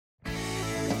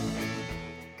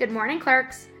Good morning,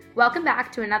 clerks. Welcome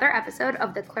back to another episode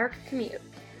of the Clerk Commute.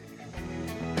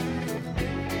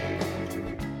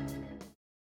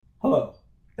 Hello,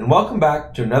 and welcome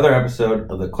back to another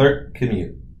episode of the Clerk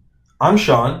Commute. I'm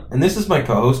Sean, and this is my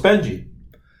co-host Benji.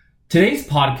 Today's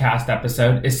podcast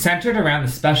episode is centered around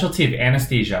the specialty of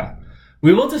anesthesia.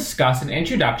 We will discuss an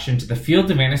introduction to the field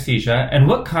of anesthesia and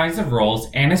what kinds of roles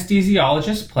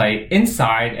anesthesiologists play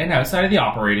inside and outside of the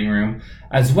operating room,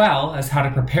 as well as how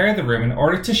to prepare the room in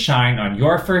order to shine on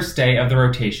your first day of the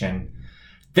rotation.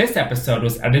 This episode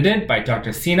was edited by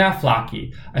Dr. Sena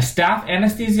Aflaki, a staff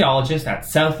anesthesiologist at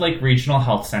Southlake Regional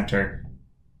Health Centre.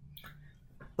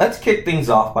 Let's kick things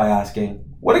off by asking,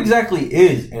 what exactly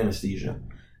is anesthesia?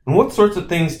 And what sorts of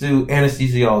things do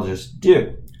anesthesiologists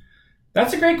do?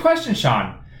 That's a great question,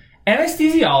 Sean.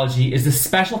 Anesthesiology is a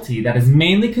specialty that is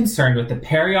mainly concerned with the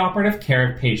perioperative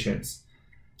care of patients.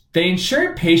 They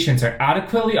ensure patients are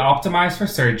adequately optimized for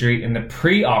surgery in the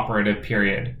preoperative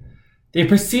period. They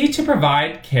proceed to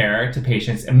provide care to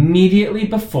patients immediately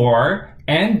before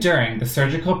and during the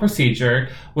surgical procedure,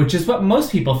 which is what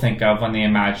most people think of when they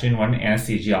imagine what an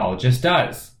anesthesiologist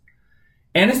does.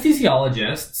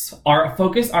 Anesthesiologists are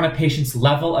focused on a patient's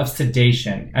level of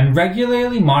sedation and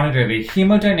regularly monitor the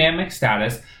hemodynamic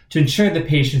status to ensure the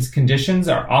patient's conditions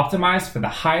are optimized for the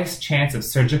highest chance of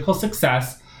surgical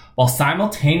success while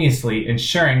simultaneously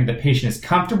ensuring the patient is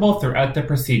comfortable throughout the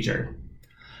procedure.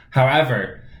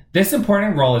 However, this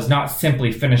important role is not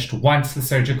simply finished once the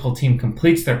surgical team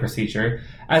completes their procedure,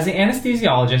 as the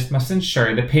anesthesiologist must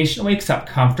ensure the patient wakes up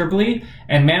comfortably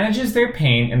and manages their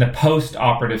pain in the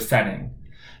post-operative setting.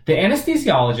 The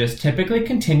anesthesiologist typically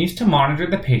continues to monitor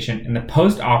the patient in the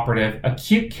post-operative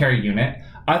acute care unit,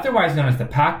 otherwise known as the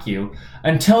PACU,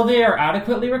 until they are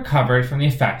adequately recovered from the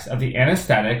effects of the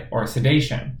anesthetic or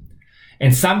sedation.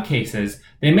 In some cases,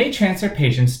 they may transfer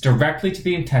patients directly to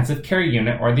the intensive care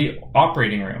unit or the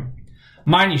operating room.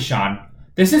 Mind you, Sean,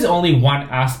 this is only one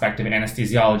aspect of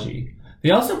anesthesiology.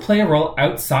 They also play a role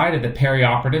outside of the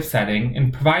perioperative setting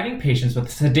in providing patients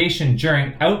with sedation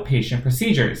during outpatient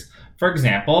procedures, for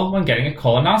example, when getting a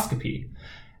colonoscopy.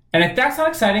 And if that's not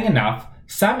exciting enough,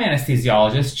 some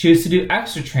anesthesiologists choose to do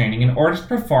extra training in order to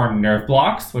perform nerve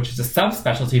blocks, which is a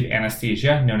subspecialty of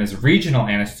anesthesia known as regional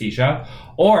anesthesia,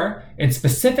 or in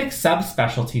specific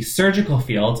subspecialty surgical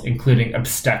fields, including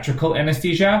obstetrical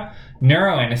anesthesia,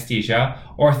 neuroanesthesia,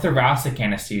 or thoracic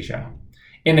anesthesia.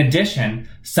 In addition,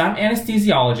 some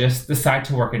anesthesiologists decide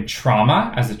to work in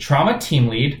trauma as a trauma team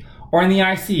lead or in the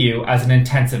ICU as an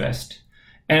intensivist.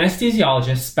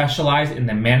 Anesthesiologists specialize in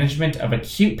the management of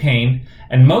acute pain,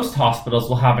 and most hospitals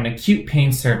will have an acute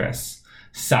pain service.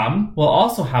 Some will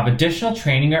also have additional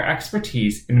training or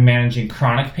expertise in managing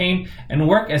chronic pain and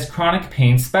work as chronic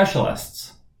pain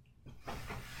specialists.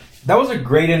 That was a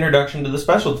great introduction to the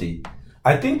specialty.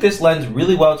 I think this lends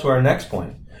really well to our next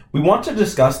point. We want to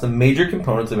discuss the major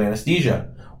components of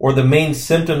anesthesia, or the main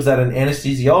symptoms that an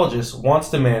anesthesiologist wants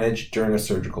to manage during a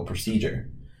surgical procedure.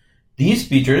 These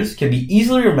features can be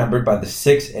easily remembered by the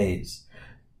 6 A's.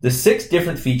 The 6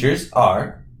 different features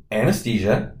are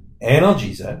anesthesia,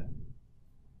 analgesia,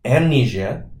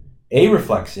 amnesia,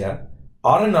 areflexia,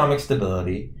 autonomic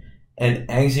stability, and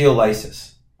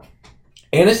anxiolysis.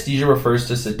 Anesthesia refers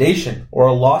to sedation or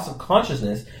a loss of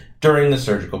consciousness during the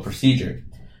surgical procedure.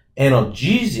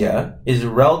 Analgesia is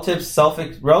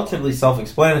relatively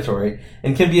self-explanatory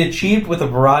and can be achieved with a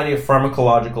variety of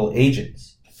pharmacological agents.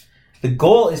 The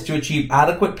goal is to achieve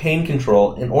adequate pain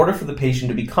control in order for the patient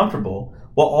to be comfortable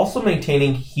while also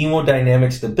maintaining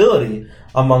hemodynamic stability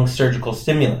among surgical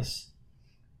stimulus.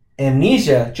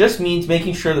 Amnesia just means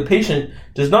making sure the patient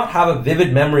does not have a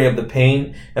vivid memory of the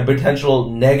pain and potential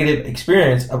negative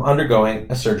experience of undergoing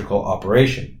a surgical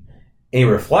operation.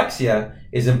 Areflexia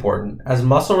is important as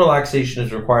muscle relaxation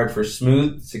is required for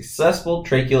smooth, successful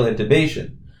tracheal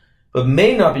intubation, but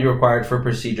may not be required for a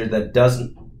procedure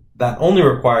that only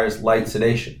requires light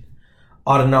sedation.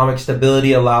 Autonomic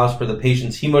stability allows for the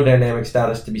patient's hemodynamic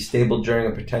status to be stable during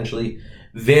a potentially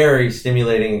very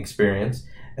stimulating experience,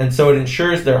 and so it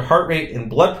ensures their heart rate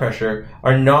and blood pressure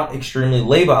are not extremely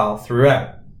labile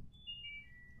throughout.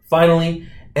 Finally,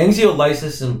 anxiolysis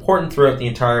is important throughout the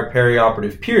entire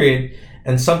perioperative period,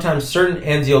 and sometimes certain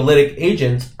anxiolytic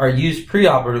agents are used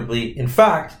preoperatively, in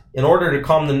fact, in order to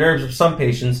calm the nerves of some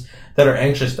patients that are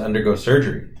anxious to undergo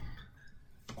surgery.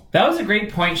 That was a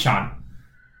great point, Sean.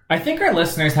 I think our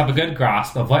listeners have a good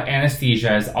grasp of what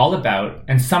anesthesia is all about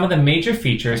and some of the major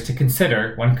features to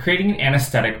consider when creating an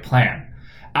anesthetic plan.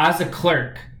 As a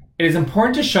clerk, it is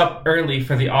important to show up early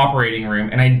for the operating room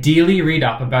and ideally read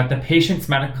up about the patient's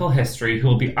medical history who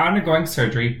will be undergoing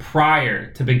surgery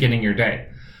prior to beginning your day.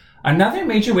 Another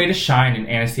major way to shine in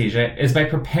anesthesia is by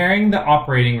preparing the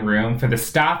operating room for the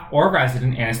staff or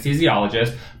resident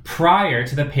anesthesiologist prior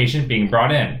to the patient being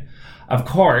brought in. Of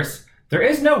course, there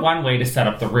is no one way to set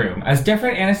up the room, as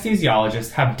different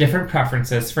anesthesiologists have different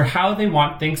preferences for how they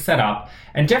want things set up,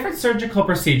 and different surgical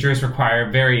procedures require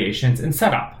variations in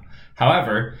setup.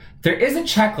 However, there is a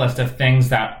checklist of things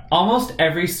that almost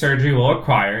every surgery will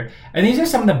require, and these are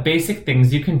some of the basic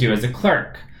things you can do as a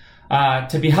clerk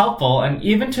to be helpful and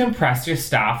even to impress your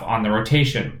staff on the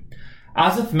rotation.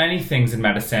 As with many things in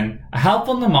medicine, a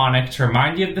helpful mnemonic to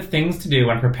remind you of the things to do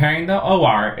when preparing the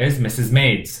OR is Mrs.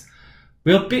 Maids.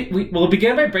 We'll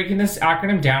begin by breaking this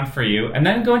acronym down for you and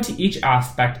then go into each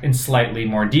aspect in slightly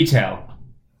more detail.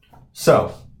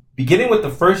 So, beginning with the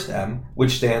first M,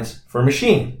 which stands for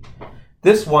machine.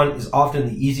 This one is often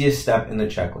the easiest step in the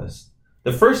checklist.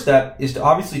 The first step is to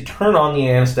obviously turn on the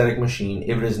anesthetic machine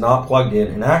if it is not plugged in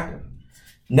and active.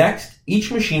 Next,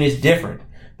 each machine is different,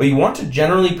 but you want to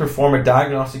generally perform a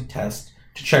diagnostic test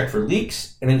to check for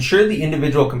leaks and ensure the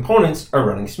individual components are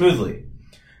running smoothly.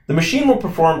 The machine will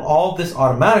perform all of this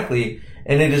automatically,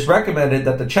 and it is recommended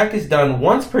that the check is done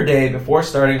once per day before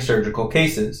starting surgical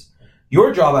cases.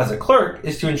 Your job as a clerk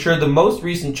is to ensure the most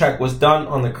recent check was done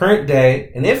on the current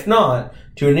day, and if not,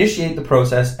 to initiate the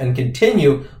process and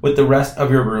continue with the rest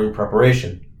of your room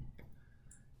preparation.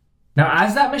 Now,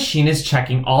 as that machine is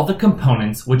checking all the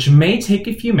components, which may take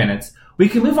a few minutes, we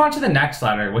can move on to the next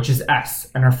letter, which is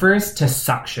S, and refers to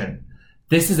suction.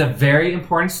 This is a very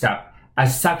important step,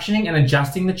 as suctioning and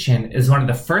adjusting the chin is one of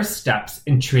the first steps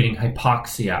in treating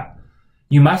hypoxia.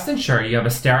 You must ensure you have a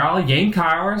sterile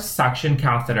Yankauer suction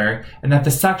catheter and that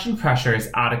the suction pressure is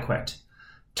adequate.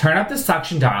 Turn up the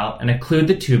suction dial and occlude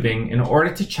the tubing in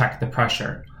order to check the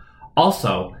pressure.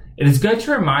 Also, it is good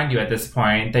to remind you at this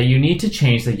point that you need to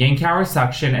change the Yankauer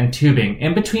suction and tubing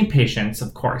in between patients,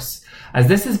 of course, as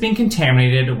this has been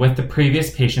contaminated with the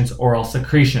previous patient's oral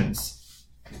secretions.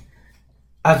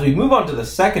 As we move on to the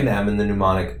second M in the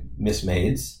mnemonic, Miss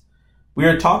Maids, we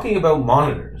are talking about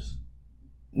monitors.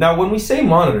 Now, when we say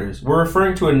monitors, we're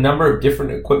referring to a number of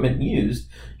different equipment used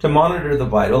to monitor the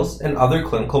vitals and other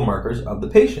clinical markers of the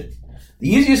patient. The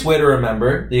easiest way to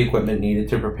remember the equipment needed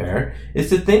to prepare is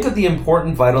to think of the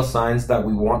important vital signs that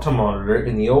we want to monitor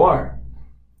in the OR.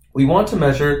 We want to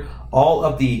measure all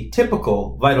of the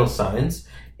typical vital signs,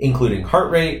 including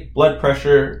heart rate, blood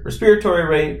pressure, respiratory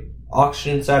rate,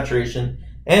 oxygen saturation,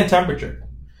 and temperature.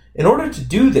 In order to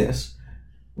do this,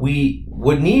 we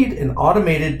would need an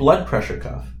automated blood pressure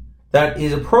cuff that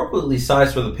is appropriately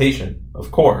sized for the patient,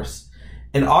 of course,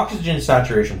 an oxygen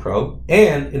saturation probe,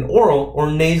 and an oral or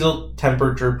nasal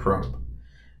temperature probe.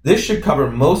 This should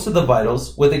cover most of the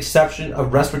vitals with exception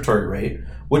of respiratory rate,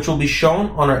 which will be shown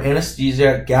on our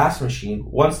anesthesia gas machine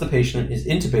once the patient is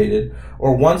intubated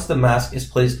or once the mask is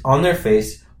placed on their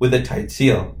face with a tight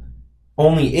seal,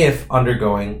 only if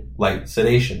undergoing light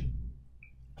sedation.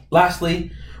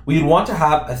 Lastly, we would want to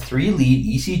have a 3-lead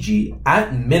ECG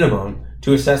at minimum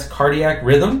to assess cardiac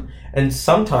rhythm and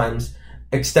sometimes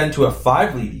extend to a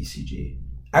 5-lead ECG.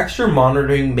 Extra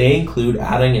monitoring may include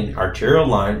adding an arterial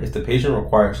line if the patient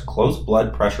requires close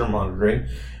blood pressure monitoring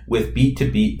with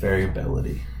beat-to-beat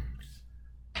variability.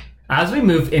 As we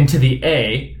move into the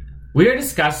A, we are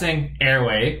discussing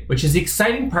airway, which is the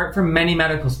exciting part for many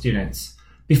medical students.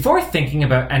 Before thinking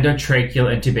about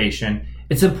endotracheal intubation,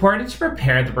 it's important to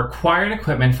prepare the required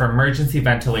equipment for emergency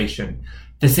ventilation.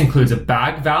 This includes a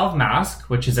bag valve mask,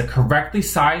 which is a correctly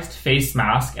sized face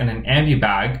mask and an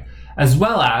ambubag, as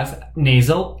well as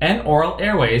nasal and oral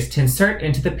airways to insert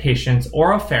into the patient's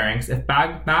oropharynx if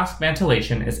bag mask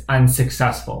ventilation is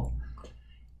unsuccessful.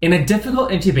 In a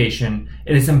difficult intubation,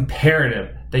 it is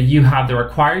imperative that you have the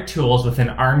required tools within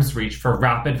arm's reach for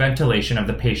rapid ventilation of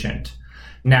the patient.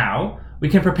 Now, we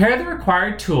can prepare the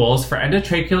required tools for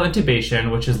endotracheal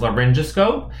intubation, which is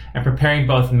laryngoscope, and preparing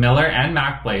both Miller and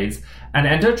Mac blades, an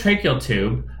endotracheal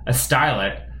tube, a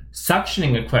stylet,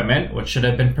 suctioning equipment, which should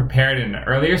have been prepared in an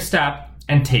earlier step,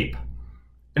 and tape.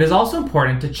 It is also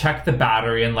important to check the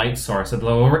battery and light source of the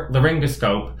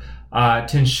laryngoscope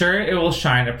to ensure it will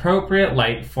shine appropriate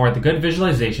light for the good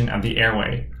visualization of the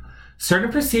airway.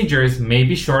 Certain procedures may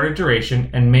be shorter duration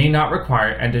and may not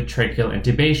require endotracheal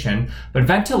intubation, but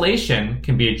ventilation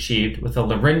can be achieved with a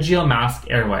laryngeal mask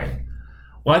airway.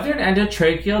 Whether an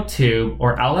endotracheal tube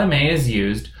or LMA is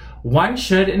used, one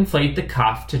should inflate the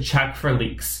cuff to check for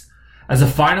leaks. As a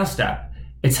final step,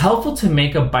 it's helpful to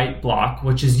make a bite block,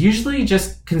 which is usually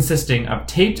just consisting of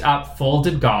taped up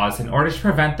folded gauze in order to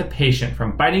prevent the patient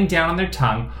from biting down on their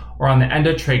tongue or on the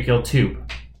endotracheal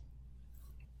tube.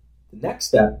 The next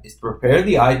step is to prepare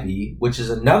the IV, which is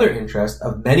another interest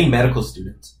of many medical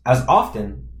students, as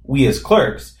often we as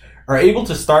clerks, are able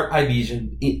to start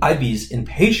IVs in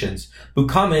patients who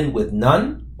come in with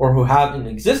none or who have an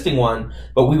existing one,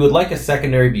 but we would like a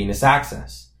secondary venous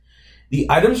access. The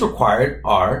items required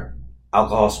are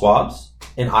alcohol swabs,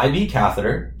 an IV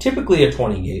catheter, typically a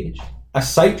 20 gauge, a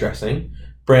site dressing,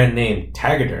 brand name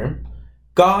Tagaderm,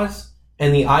 gauze,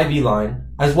 and the IV line,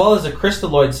 as well as a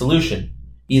crystalloid solution,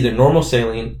 either normal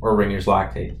saline or Ringer's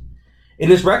lactate. It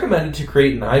is recommended to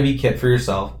create an IV kit for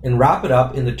yourself and wrap it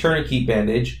up in the tourniquet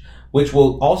bandage, which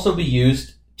will also be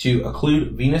used to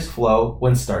occlude venous flow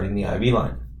when starting the IV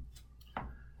line.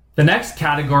 The next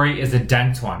category is a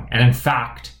dense one, and in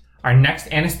fact, our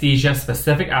next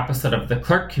anesthesia-specific episode of the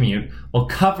Clerk Commute will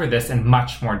cover this in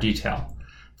much more detail.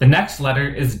 The next letter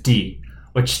is D,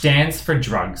 which stands for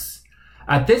drugs.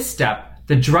 At this step,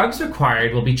 the drugs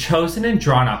required will be chosen and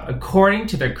drawn up according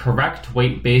to their correct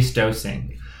weight-based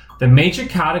dosing. The major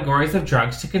categories of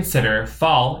drugs to consider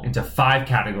fall into 5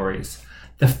 categories.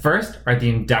 The first are the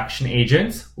induction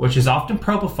agents, which is often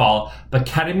propofol, but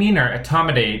ketamine or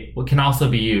etomidate can also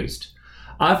be used.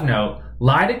 Of note,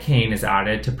 lidocaine is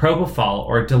added to propofol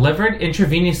or delivered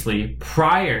intravenously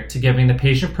prior to giving the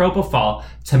patient propofol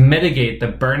to mitigate the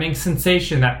burning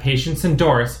sensation that patients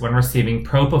endorse when receiving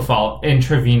propofol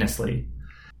intravenously.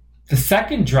 The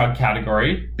second drug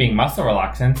category, being muscle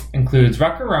relaxants, includes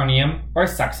rocuronium or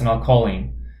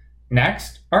succinylcholine.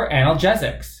 Next are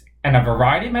analgesics, and a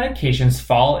variety of medications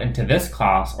fall into this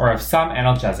class or have some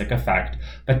analgesic effect,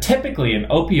 but typically an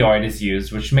opioid is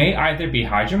used, which may either be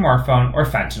hydromorphone or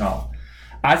fentanyl.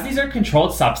 As these are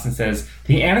controlled substances,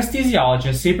 the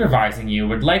anesthesiologist supervising you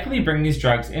would likely bring these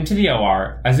drugs into the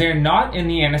OR as they are not in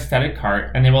the anesthetic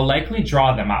cart and they will likely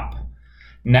draw them up.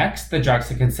 Next, the drugs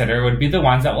to consider would be the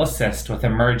ones that will assist with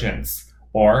emergence,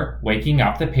 or waking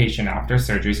up the patient after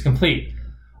surgery is complete.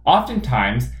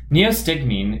 Oftentimes,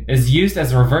 neostigmine is used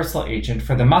as a reversal agent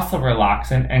for the muscle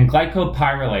relaxant, and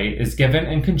glycopyrrolate is given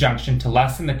in conjunction to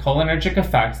lessen the cholinergic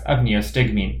effects of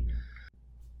neostigmine.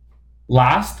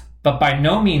 Last, but by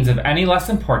no means of any less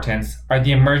importance, are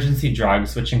the emergency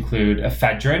drugs, which include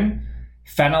ephedrine,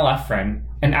 phenylephrine,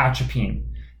 and atropine.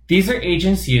 These are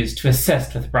agents used to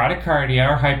assist with bradycardia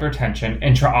or hypertension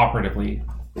intraoperatively.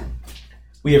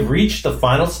 We have reached the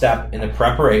final step in the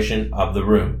preparation of the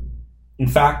room. In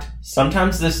fact,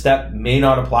 sometimes this step may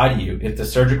not apply to you if the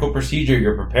surgical procedure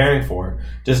you're preparing for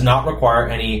does not require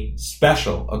any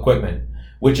special equipment,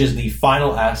 which is the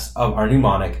final S of our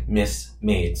mnemonic, Miss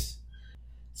Maids.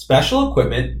 Special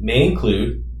equipment may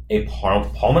include a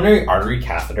pulmonary artery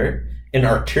catheter, an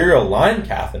arterial line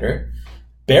catheter,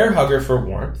 bear hugger for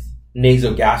warmth,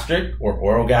 nasogastric or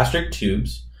orogastric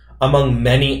tubes, among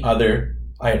many other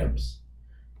items.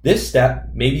 This step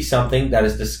may be something that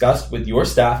is discussed with your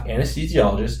staff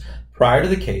anesthesiologist prior to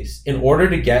the case in order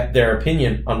to get their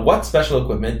opinion on what special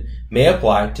equipment may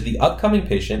apply to the upcoming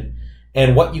patient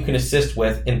and what you can assist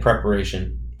with in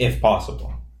preparation, if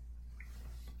possible.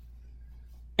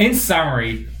 In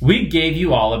summary, we gave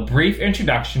you all a brief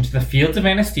introduction to the fields of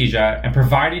anesthesia and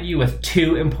provided you with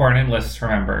 2 important lists to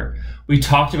remember. We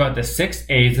talked about the 6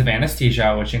 A's of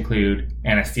anesthesia, which include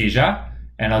anesthesia,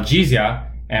 analgesia,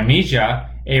 amnesia,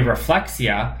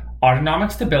 areflexia, autonomic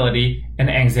stability, and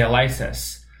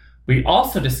anxiolysis. We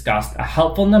also discussed a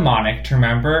helpful mnemonic to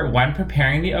remember when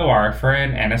preparing the OR for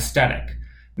an anesthetic,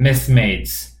 Miss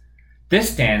Maids.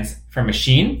 This stands for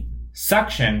machine,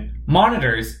 suction,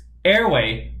 monitors,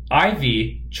 airway,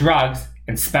 IV, drugs,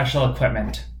 and special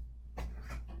equipment.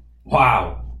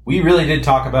 Wow, we really did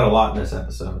talk about a lot in this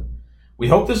episode. We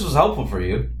hope this was helpful for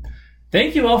you.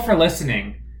 Thank you all for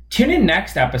listening. Tune in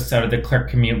next episode of the Clerk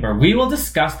Commute, where we will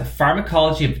discuss the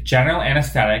pharmacology of general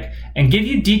anesthetic and give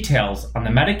you details on the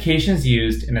medications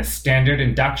used in a standard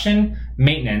induction,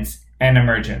 maintenance, and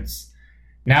emergence.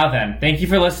 Now then, thank you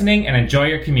for listening and enjoy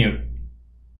your commute.